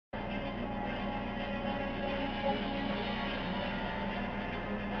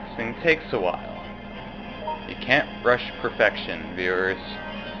thing takes a while. You can't rush perfection, viewers.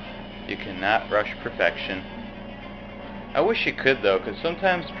 You cannot rush perfection. I wish you could, though, because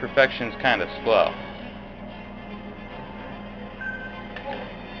sometimes perfection's kind of slow.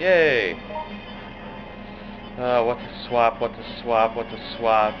 Yay! What to swap, what to swap, what to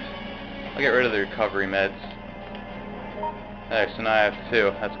swap. I'll get rid of the recovery meds. There, so now I have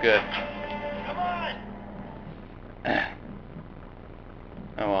 2. That's good. Come on!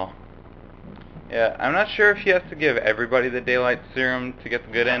 Oh well. Yeah, I'm not sure if you have to give everybody the daylight serum to get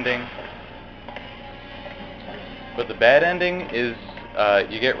the good ending. But the bad ending is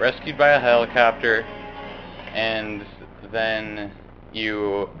you get rescued by a helicopter and then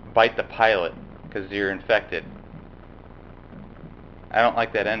you bite the pilot because you're infected. I don't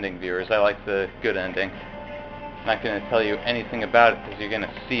like that ending, viewers. I like the good ending. I'm not going to tell you anything about it because you're going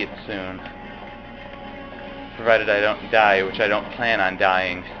to see it soon. Provided I don't die, which I don't plan on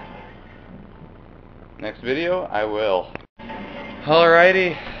dying. Next video, I will.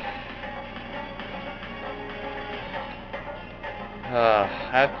 Alrighty. I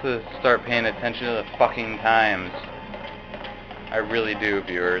have to start paying attention to the fucking times. I really do,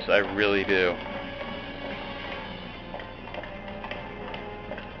 viewers. I really do.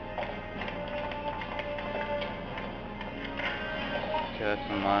 Okay,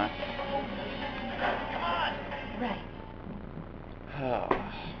 that's unlocked. Come on! Right. Oh.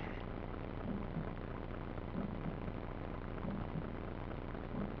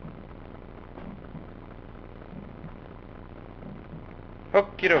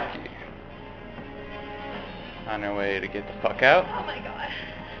 Okie dokie. On our way to get the fuck out. Oh my god.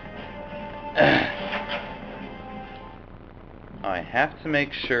 I have to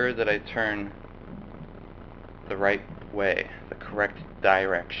make sure that I turn the right way, the correct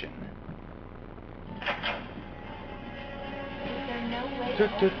direction. Is there no way Do,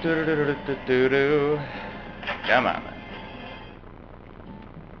 do, do, do, do, do, do, do. Come on, man.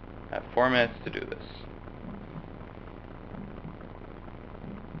 I have 4 minutes to do this.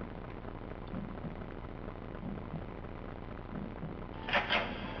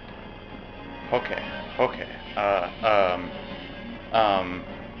 Okay, okay.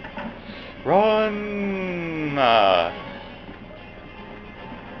 Run!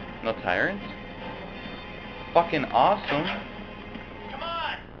 No tyrants? Fucking awesome. Come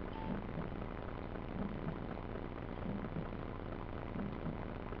on!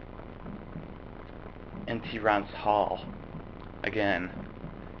 NT Ron's Hall. Again.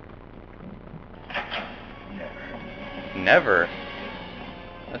 Never?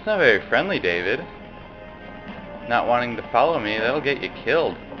 That's not very friendly, David. Not wanting to follow me, that'll get you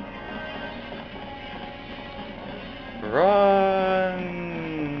killed. Run!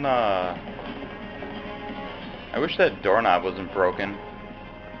 I wish that doorknob wasn't broken.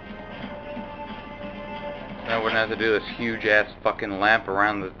 Then I wouldn't have to do this huge ass fucking lamp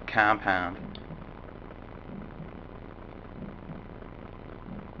around the compound.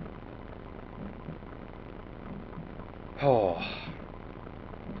 Oh.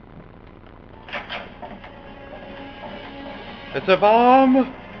 It's a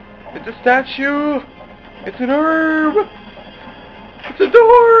bomb! It's a statue! It's an herb! It's a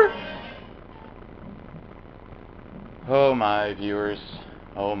door! Oh my, viewers.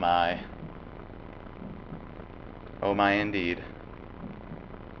 Oh my. Oh my indeed.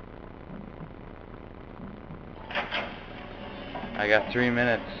 I got 3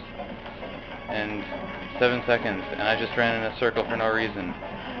 minutes and 7 seconds and I just ran in a circle for no reason.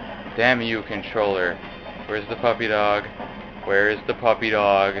 Damn you, controller. Where's the puppy dog? Where is the puppy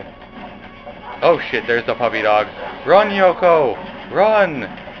dog? Oh shit, there's the puppy dog. Run, Yoko! Run!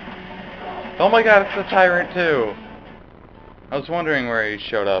 Oh my god, it's the tyrant too! I was wondering where he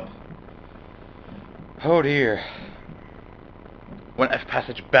showed up. Oh dear. 1F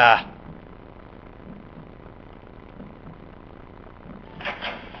passage, bah!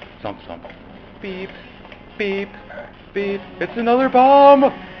 Thump thump. Beep, beep, beep. It's another bomb!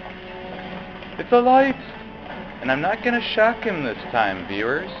 It's a light! And I'm not gonna shock him this time,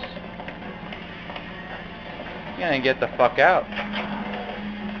 viewers. You're gonna get the fuck out.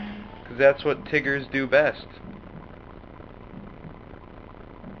 Because that's what Tiggers do best.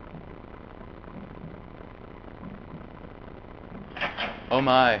 Oh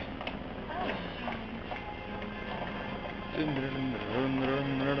my.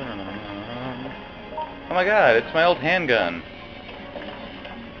 Oh my god, it's my old handgun.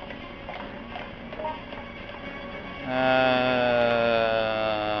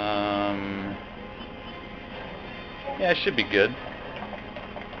 Yeah, it should be good.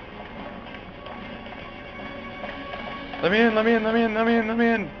 Let me in, let me in, let me in, let me in, let me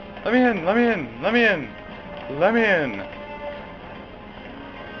in. Let me in, let me in, let me in, let me in.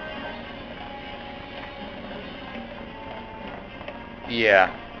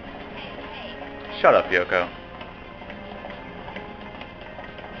 Yeah. Shut up, Yoko.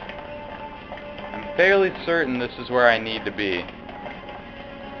 I'm fairly certain this is where I need to be.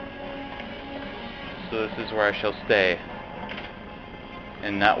 So this is where I shall stay.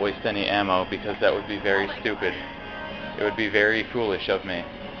 And not waste any ammo, because that would be very stupid. It would be very foolish of me.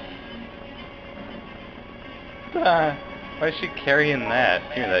 Why is she carrying that?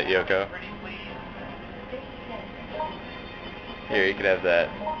 Give me that, Yoko. Here, you could have that.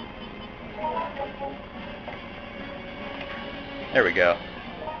 There we go.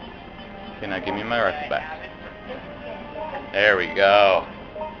 Okay, now give me my rifle back. There we go.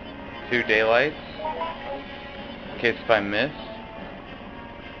 2 daylights. In case if I miss.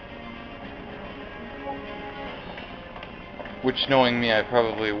 Which, knowing me, I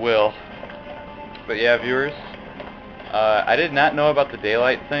probably will. But yeah, viewers. I did not know about the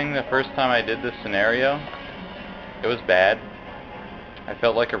daylight thing the first time I did this scenario. It was bad. I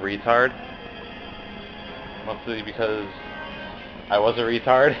felt like a retard. Mostly because I was a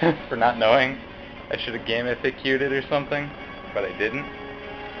retard for not knowing. I should have gamified it or something, but I didn't.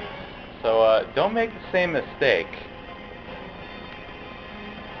 So don't make the same mistake.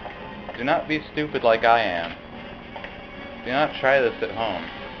 Do not be stupid like I am. Do not try this at home.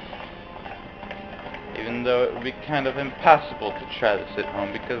 Even though it would be kind of impossible to try this at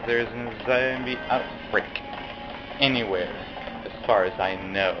home because there is a zombie outbreak anywhere, as far as I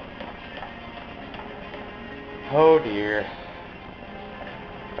know. Oh dear.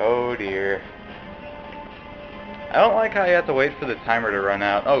 Oh dear. I don't like how you have to wait for the timer to run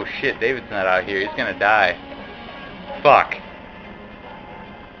out. Oh shit, David's not out here. He's gonna die. Fuck.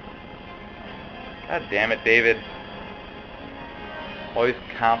 God damn it, David. Always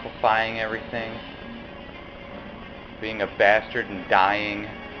compifying everything. Being a bastard and dying.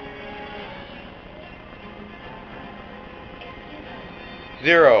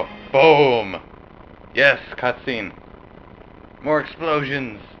 0. Boom. Yes, cutscene. More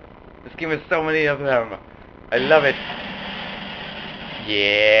explosions. This game has so many of them. I love it.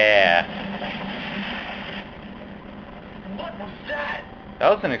 Yeah. What was that? That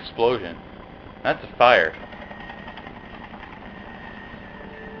was an explosion. That's a fire.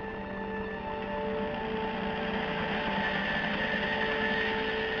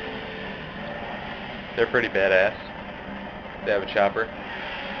 They're pretty badass. They have a chopper. Is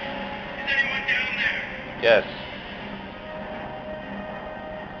anyone down there? Yes.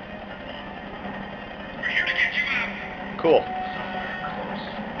 We're here to get you out. Cool.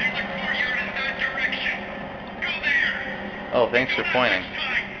 There's a courtyard in that direction. Go there. Oh, thanks for pointing.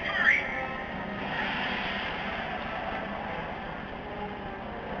 Hurry.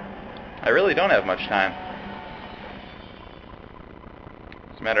 I really don't have much time.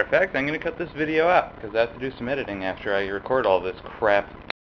 As a matter of fact, I'm going to cut this video out, because I have to do some editing after I record all this crap.